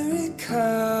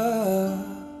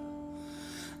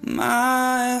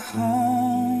 my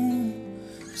home,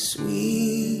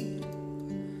 sweet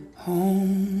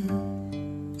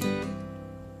home.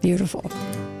 Beautiful.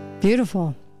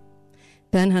 Beautiful.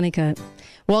 Ben Honeycutt,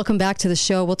 welcome back to the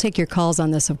show. We'll take your calls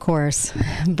on this, of course.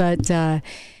 But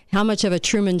how much of a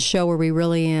Truman Show were we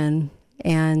really in?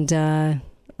 And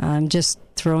I'm just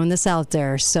throwing this out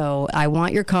there. So I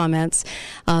want your comments.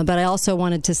 But I also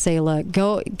wanted to say, look,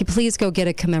 please go get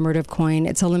a commemorative coin.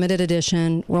 It's a limited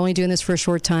edition. We're only doing this for a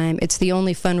short time. It's the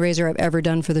only fundraiser I've ever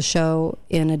done for the show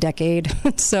in a decade.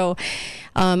 So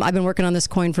I've been working on this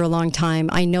coin for a long time.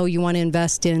 I know you want to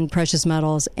invest in precious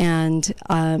metals, and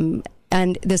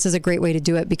this is a great way to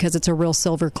do it because it's a real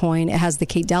silver coin. It has the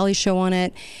Kate Daly Show on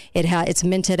it. It's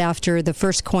minted after the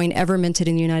first coin ever minted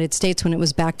in the United States when it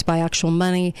was backed by actual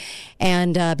money,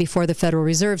 and before the Federal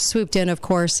Reserve swooped in, of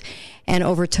course, and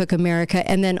overtook America.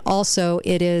 And then also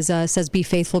it is says "Be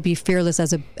faithful, be fearless"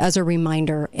 as a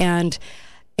reminder. And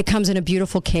it comes in a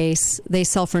beautiful case. They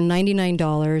sell for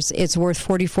 $99. It's worth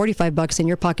 $40, $45 in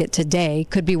your pocket today.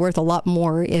 Could be worth a lot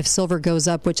more if silver goes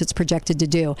up, which it's projected to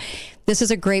do. This is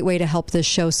a great way to help this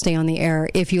show stay on the air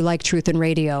if you like truth in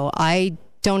radio. I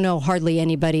don't know hardly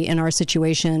anybody in our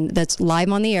situation that's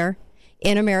live on the air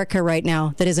in America right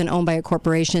now that isn't owned by a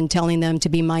corporation telling them to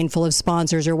be mindful of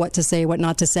sponsors or what to say, what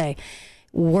not to say.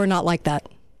 We're not like that.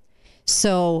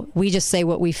 So we just say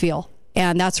what we feel.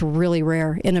 And that's really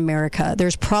rare in America.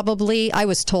 I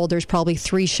was told there's probably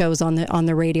 3 shows on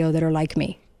the radio that are like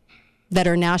me, that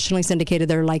are nationally syndicated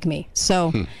that are like me.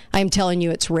 So I'm telling you,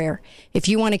 it's rare. If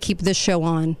you want to keep this show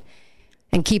on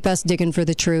and keep us digging for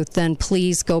the truth, then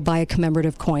please go buy a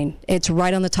commemorative coin. It's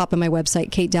right on the top of my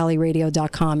website,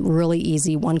 katedalleyradio.com. Really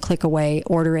easy, 1 click away,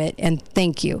 order it, and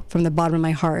thank you from the bottom of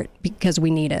my heart, because we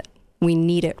need it. We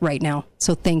need it right now.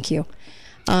 So thank you.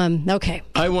 Okay.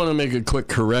 I want to make a quick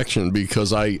correction,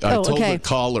 because I told the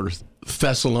caller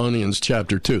Thessalonians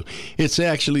chapter 2. It's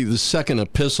actually the second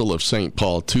epistle of St.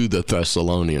 Paul to the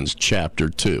Thessalonians chapter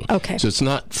 2. Okay. So it's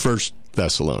not First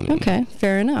Thessalonians. Okay,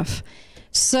 fair enough.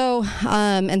 So,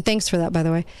 and thanks for that, by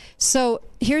the way. So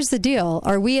here's the deal.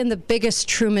 Are we in the biggest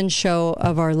Truman Show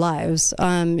of our lives?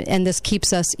 And this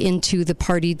keeps us into the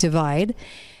party divide.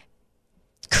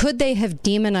 Could they have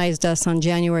demonized us on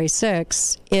January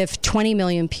 6th if 20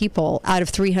 million people out of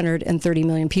 330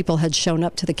 million people had shown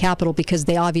up to the Capitol because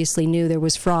they obviously knew there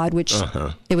was fraud, which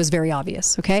it was very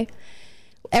obvious, okay?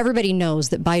 Everybody knows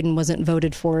that Biden wasn't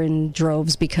voted for in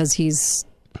droves because he's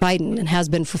Biden and has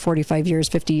been for 45 years,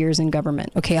 50 years in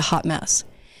government. Okay, a hot mess.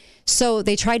 So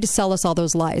they tried to sell us all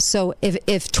those lies. So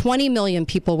if 20 million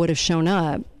people would have shown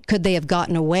up, could they have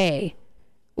gotten away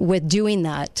with doing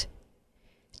that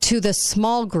to the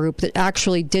small group that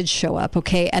actually did show up,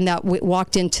 okay, and that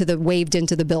waved into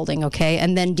the building, okay,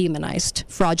 and then demonized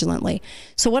fraudulently?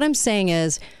 So what I'm saying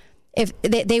is, if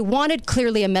they wanted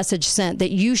clearly a message sent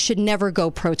that you should never go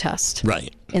protest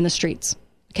in the streets.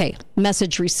 Okay,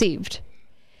 message received.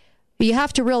 But you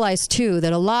have to realize, too,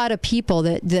 that a lot of people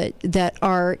that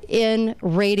are in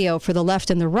radio for the left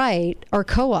and the right are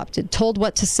co-opted, told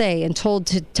what to say, and told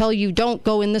to tell you don't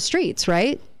go in the streets,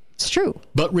 right? It's true.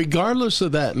 But regardless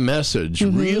of that message,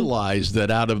 realize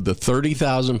that out of the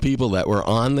 30,000 people that were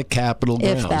on the Capitol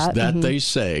grounds, they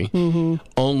say,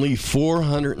 only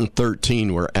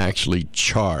 413 were actually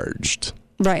charged.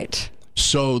 Right.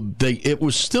 So it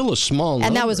was still a small number.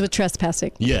 And that was with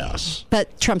trespassing. Yes.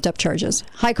 But trumped up charges.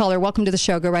 Hi, caller. Welcome to the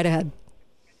show. Go right ahead.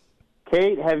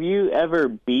 Kate, have you ever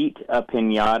beat a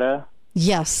piñata?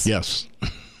 Yes. Yes.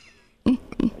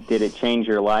 Did it change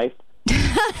your life?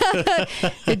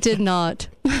 It did not.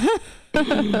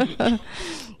 Did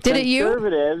it you?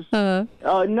 Conservatives.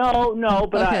 No,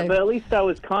 but at least I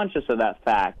was conscious of that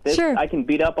fact. Sure. I can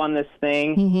beat up on this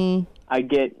thing. I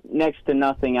get next to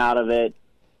nothing out of it.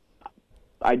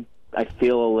 I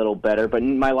feel a little better, but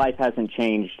my life hasn't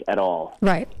changed at all.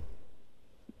 Right.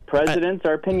 Presidents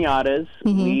are piñatas.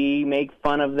 We make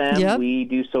fun of them. Yep. We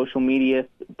do social media,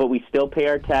 but we still pay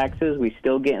our taxes. We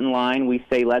still get in line. We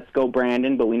say, let's go,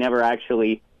 Brandon, but we never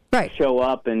actually show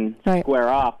up and square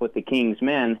off with the king's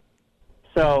men.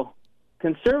 So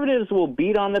conservatives will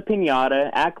beat on the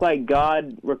piñata, act like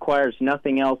God requires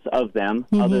nothing else of them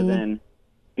other than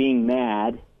being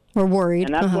mad. Or worried.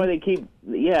 And that's why they keep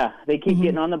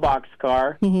getting on the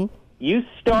boxcar. You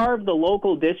starve the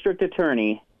local district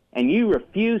attorney and you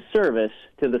refuse service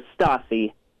to the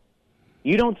Stasi,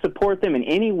 you don't support them in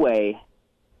any way,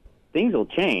 things will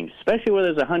change, especially where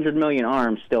there's 100 million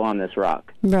arms still on this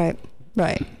rock. Right.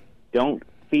 Don't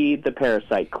feed the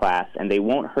parasite class, and they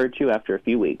won't hurt you after a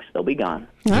few weeks. They'll be gone.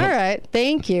 All right.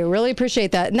 Thank you. Really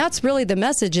appreciate that. And that's really the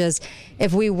message is,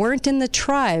 if we weren't in the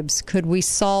tribes, could we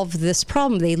solve this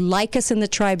problem? They like us in the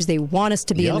tribes. They want us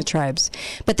to be in the tribes.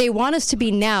 But they want us to be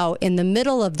now in the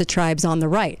middle of the tribes on the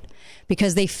right.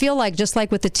 Because they feel like, just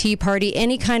like with the Tea Party,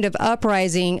 any kind of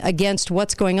uprising against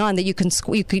what's going on, that you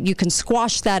can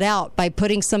squash that out by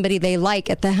putting somebody they like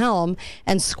at the helm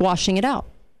and squashing it out,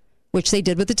 which they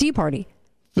did with the Tea Party.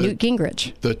 Newt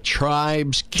Gingrich. The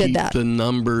tribes keep the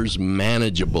numbers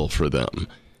manageable for them.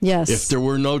 Yes. If there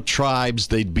were no tribes,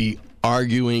 they'd be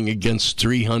arguing against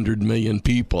 300 million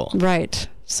people. Right.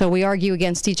 So we argue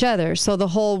against each other. So the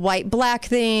whole white-black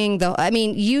thing,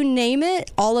 you name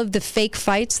it, all of the fake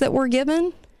fights that we're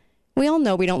given, we all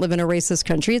know we don't live in a racist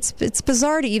country. It's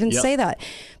bizarre to even say that.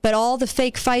 But all the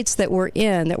fake fights that we're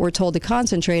in, that we're told to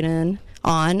concentrate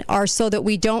on, are so that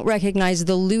we don't recognize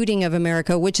the looting of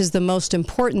America, which is the most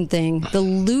important thing, the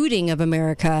looting of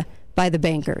America by the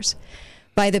bankers,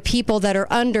 by the people that are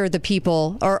under the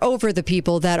people or over the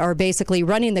people that are basically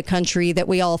running the country that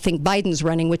we all think Biden's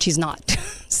running, which he's not.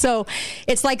 So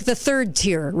it's like the third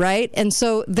tier, right? And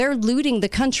so they're looting the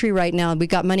country right now. We've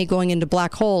got money going into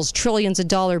black holes, trillions of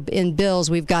dollars in bills.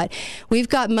 We've got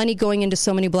money going into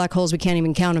so many black holes we can't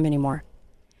even count them anymore.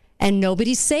 And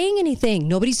nobody's saying anything.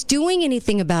 Nobody's doing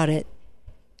anything about it,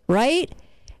 right?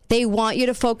 They want you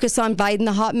to focus on Biden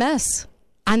the hot mess.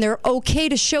 And they're okay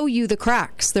to show you the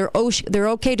cracks. They're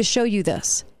okay to show you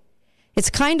this. It's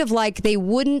kind of like they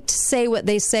wouldn't say what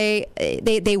they say.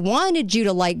 They wanted you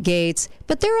to like Gates,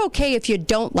 but they're okay if you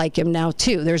don't like him now,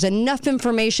 too. There's enough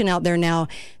information out there now.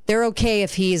 They're okay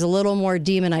if he's a little more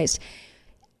demonized.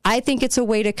 I think it's a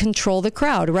way to control the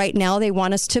crowd. Right now, they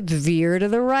want us to veer to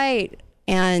the right.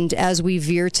 And as we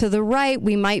veer to the right,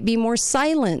 we might be more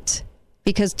silent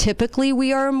because typically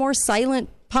we are a more silent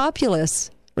populace,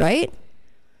 right?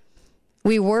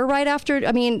 We were right after.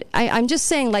 I mean, I'm just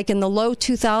saying, like in the low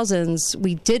 2000s,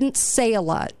 we didn't say a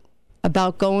lot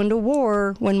about going to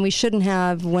war when we shouldn't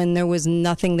have, when there was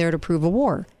nothing there to prove a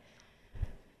war.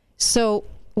 So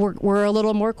we're a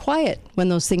little more quiet when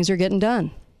those things are getting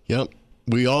done. Yep.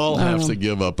 We all have to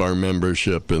give up our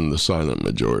membership in the silent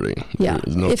majority. Yeah.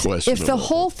 There's no question. If the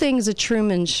whole thing's a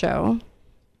Truman Show,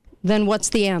 then what's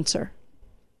the answer?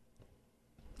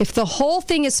 If the whole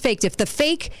thing is faked, if the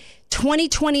fake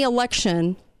 2020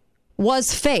 election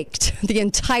was faked, the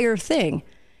entire thing,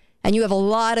 and you have a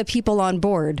lot of people on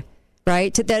board,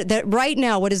 right? That right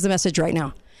now, what is the message right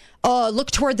now?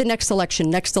 Look toward the next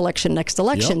election.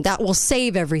 Yep. That will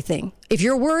save everything. If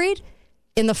you're worried,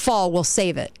 in the fall, we'll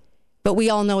save it. But we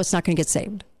all know it's not going to get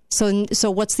saved. So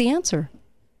what's the answer?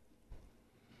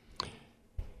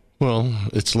 Well,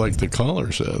 it's like the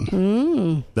caller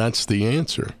said. That's the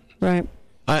answer. Right.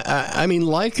 I mean,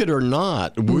 like it or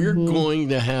not, we're going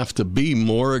to have to be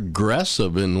more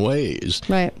aggressive in ways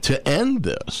to end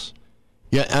this.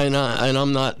 Yeah, and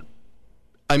I'm not.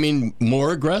 I mean,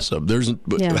 more aggressive.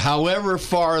 However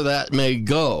far that may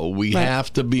go, we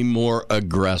have to be more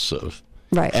aggressive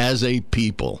as a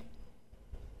people.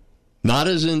 Not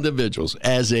as individuals,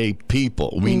 as a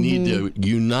people. We need to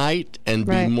unite and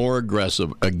be more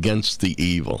aggressive against the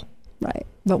evil. Right.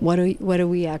 But what do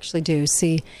we actually do?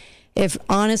 See, if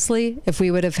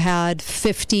we would have had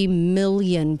 50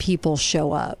 million people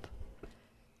show up,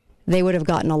 they would have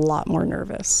gotten a lot more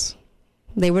nervous.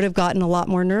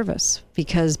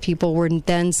 Because people were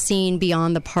then seen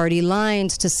beyond the party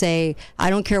lines to say, I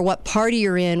don't care what party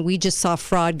you're in, we just saw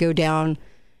fraud go down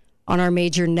on our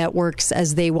major networks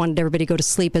as they wanted everybody to go to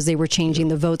sleep as they were changing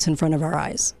the votes in front of our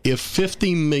eyes. If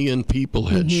 50 million people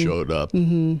had showed up,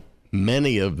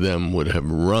 many of them would have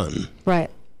run. Right.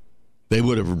 They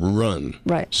would have run.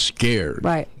 Right. Scared.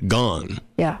 Right. Gone.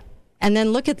 Yeah. And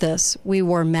then look at this. We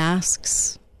wore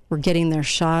masks. We're getting their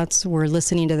shots. We're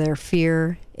listening to their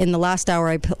fear. In the last hour,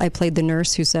 I played the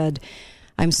nurse who said,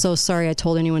 I'm so sorry I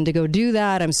told anyone to go do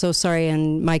that. I'm so sorry.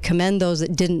 And I commend those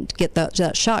that didn't get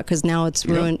that shot because now it's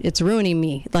ruining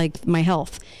me, like my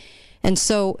health. And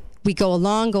so we go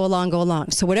along.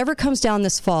 So whatever comes down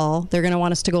this fall, they're going to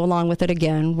want us to go along with it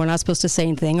again. We're not supposed to say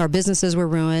anything. Our businesses were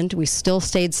ruined. We still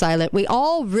stayed silent. We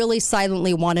all really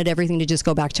silently wanted everything to just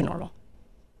go back to normal.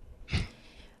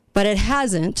 But it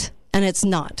hasn't, and it's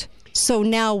not. So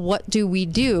now what do we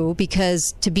do?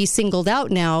 Because to be singled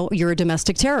out now, you're a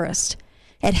domestic terrorist.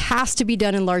 It has to be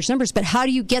done in large numbers. But how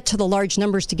do you get to the large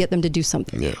numbers to get them to do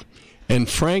something? Yeah. And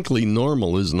frankly,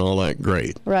 normal isn't all that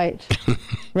great. Right.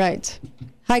 Right.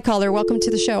 Hi, caller. Welcome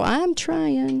to the show. I'm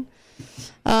trying.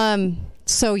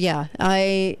 So, yeah,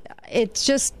 it's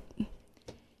just,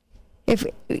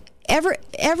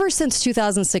 ever since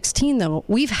 2016, though,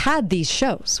 we've had these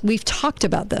shows. We've talked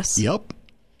about this. Yep.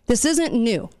 This isn't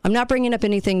new. I'm not bringing up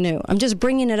anything new. I'm just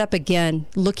bringing it up again,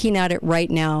 looking at it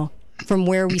right now from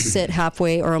where we sit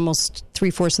halfway or almost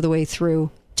 3/4 of the way through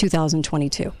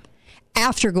 2022,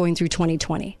 after going through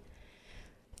 2020.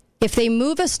 If they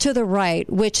move us to the right,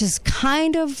 which is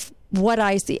kind of what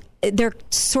I see, they're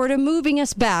sort of moving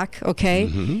us back,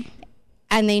 okay?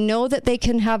 And they know that they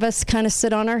can have us kind of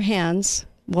sit on our hands.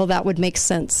 Well, that would make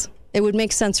sense. It would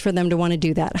make sense for them to want to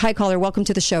do that. Hi, caller. Welcome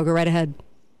to the show. Go right ahead.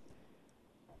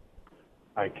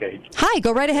 Hi, Kate. Hi,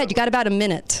 go right ahead. You got about a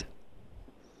minute.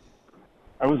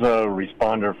 I was a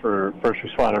first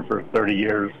responder for 30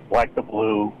 years. Black to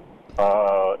Blue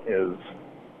is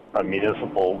a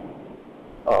municipal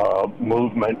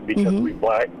movement because we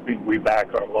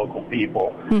back our local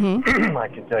people. I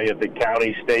can tell you at the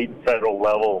county, state, and federal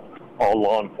level, all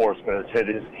law enforcement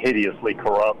is hideously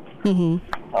corrupt.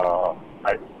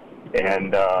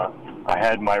 I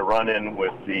had my run-in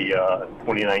with the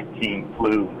 2019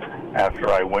 flu after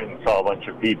I went and saw a bunch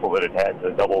of people that had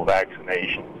the double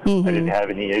vaccination. I didn't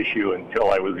have any issue until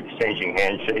I was exchanging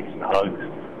handshakes and hugs,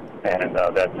 and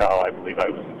that's how I believe I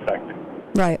was infected.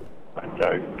 Right. But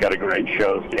got a great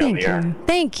show. Stay on the air.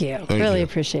 Thank you. Really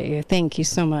appreciate you. Thank you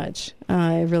so much.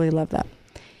 I really love that.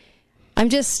 I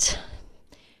just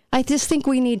think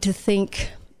we need to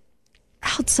think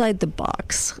outside the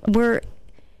box.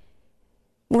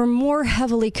 we're more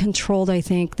heavily controlled, I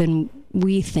think, than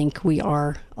we think we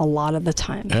are a lot of the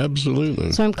time.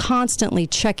 Absolutely. So I'm constantly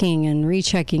checking and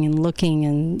rechecking and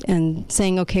looking and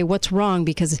saying, okay, what's wrong?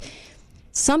 Because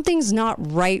something's not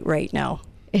right now.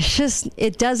 It's just,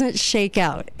 it doesn't shake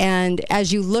out. And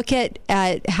as you look at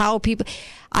how people,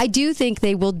 I do think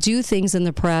they will do things in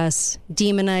the press,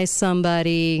 demonize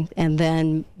somebody, and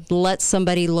then let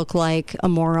somebody look like a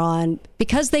moron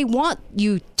because they want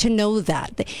you to know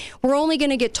that. We're only going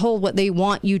to get told what they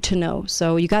want you to know.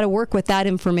 So you got to work with that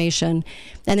information.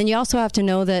 And then you also have to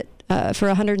know that for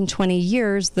 120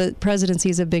 years, the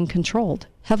presidencies have been controlled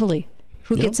heavily.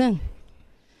 Who gets in?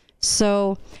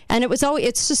 So, and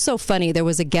it's just so funny. There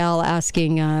was a gal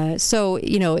asking, a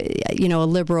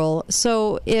liberal.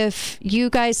 So if you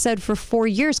guys said for 4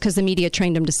 years, because the media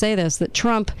trained him to say this, that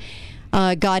Trump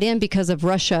got in because of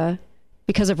Russia,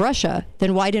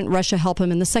 then why didn't Russia help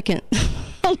him in the second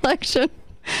election?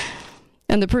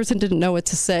 And the person didn't know what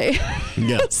to say.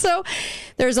 Yeah. So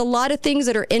there's a lot of things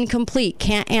that are incomplete,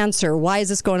 can't answer. Why is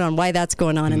this going on? Why that's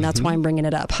going on? And that's why I'm bringing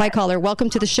it up. Hi, caller.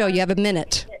 Welcome to the show. You have a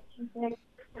minute.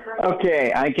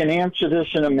 Okay, I can answer this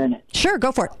in a minute. Sure,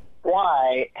 go for it.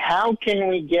 Why? How can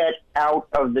we get out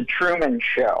of the Truman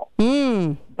Show?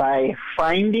 By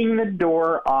finding the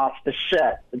door off the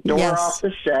set. The door off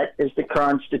the set is the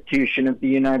Constitution of the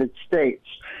United States.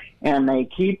 And they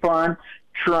keep on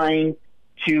trying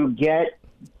to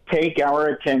take our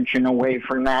attention away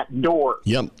from that door.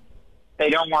 Yep. They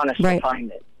don't want us to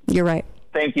find it. You're right.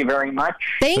 Thank you very much.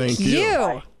 Thank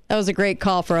you. That was a great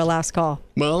call for our last call.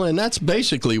 Well, and that's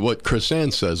basically what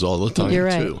KrisAnne says all the time, You're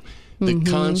right. too. The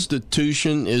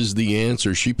Constitution is the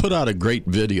answer. She put out a great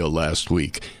video last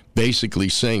week basically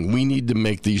saying we need to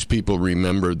make these people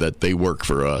remember that they work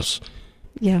for us.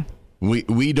 Yeah.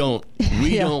 We don't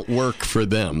work for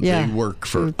them. Yeah. They work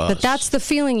for us. But that's the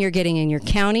feeling you're getting in your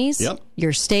counties,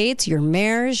 your states, your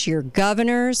mayors, your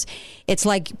governors. It's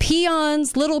like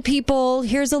peons, little people,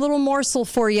 here's a little morsel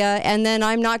for you, and then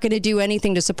I'm not going to do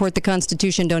anything to support the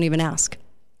Constitution. Don't even ask.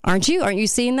 Aren't you? Aren't you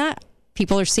seeing that?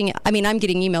 People are seeing it. I mean, I'm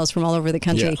getting emails from all over the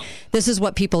country. Yeah. This is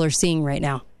what people are seeing right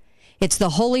now. It's the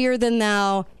holier than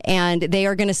thou, and they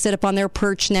are going to sit up on their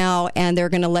perch now, and they're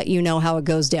going to let you know how it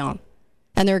goes down.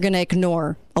 And they're going to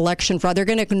ignore election fraud. They're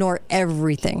going to ignore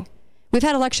everything. We've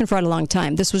had election fraud a long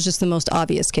time. This was just the most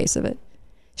obvious case of it.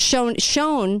 Shown,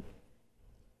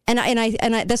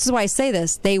 and this is why I say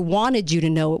this. They wanted you to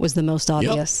know it was the most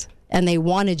obvious, and they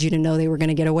wanted you to know they were going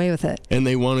to get away with it. And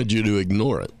they wanted you to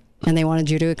ignore it. And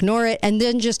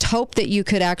then just hope that you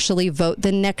could actually vote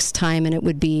the next time and it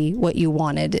would be what you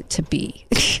wanted it to be.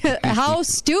 How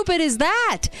stupid is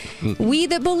that? We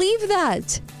that believe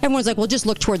that. Everyone's like, well, just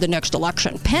look toward the next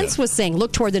election. Pence was saying,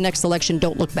 look toward the next election,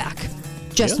 don't look back.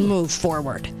 Just move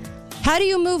forward. How do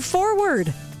you move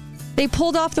forward? They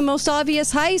pulled off the most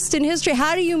obvious heist in history.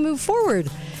 How do you move forward?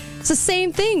 It's the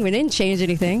same thing. We didn't change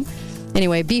anything.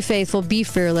 Anyway, be faithful, be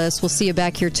fearless. We'll see you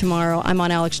back here tomorrow. I'm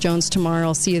on Alex Jones tomorrow.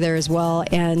 I'll see you there as well.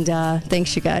 And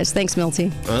thanks, you guys. Thanks,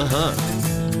 Milty.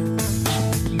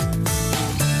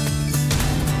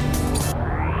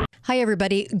 Hi,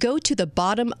 everybody. Go to the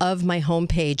bottom of my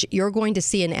homepage. You're going to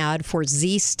see an ad for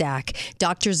Z-Stack,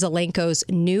 Dr. Zelenko's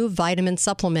new vitamin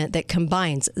supplement that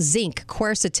combines zinc,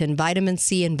 quercetin, vitamin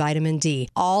C, and vitamin D.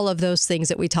 All of those things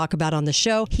that we talk about on the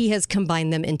show, he has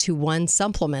combined them into one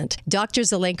supplement. Dr.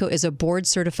 Zelenko is a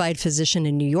board-certified physician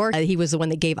in New York. He was the one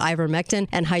that gave ivermectin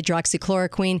and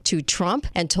hydroxychloroquine to Trump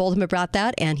and told him about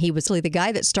that, and he was really the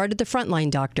guy that started the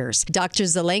Frontline Doctors. Dr.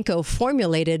 Zelenko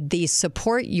formulated the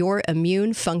Support Your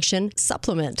Immune Function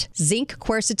supplement. Zinc,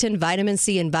 quercetin, vitamin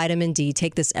C, and vitamin D.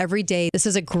 Take this every day. This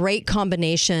is a great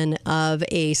combination of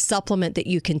a supplement that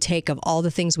you can take of all the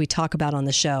things we talk about on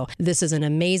the show. This is an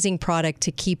amazing product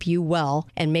to keep you well,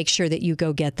 and make sure that you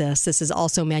go get this. This is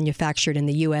also manufactured in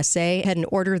the USA. Head and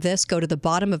order this. Go to the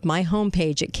bottom of my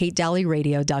homepage at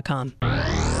katedalleyradio.com.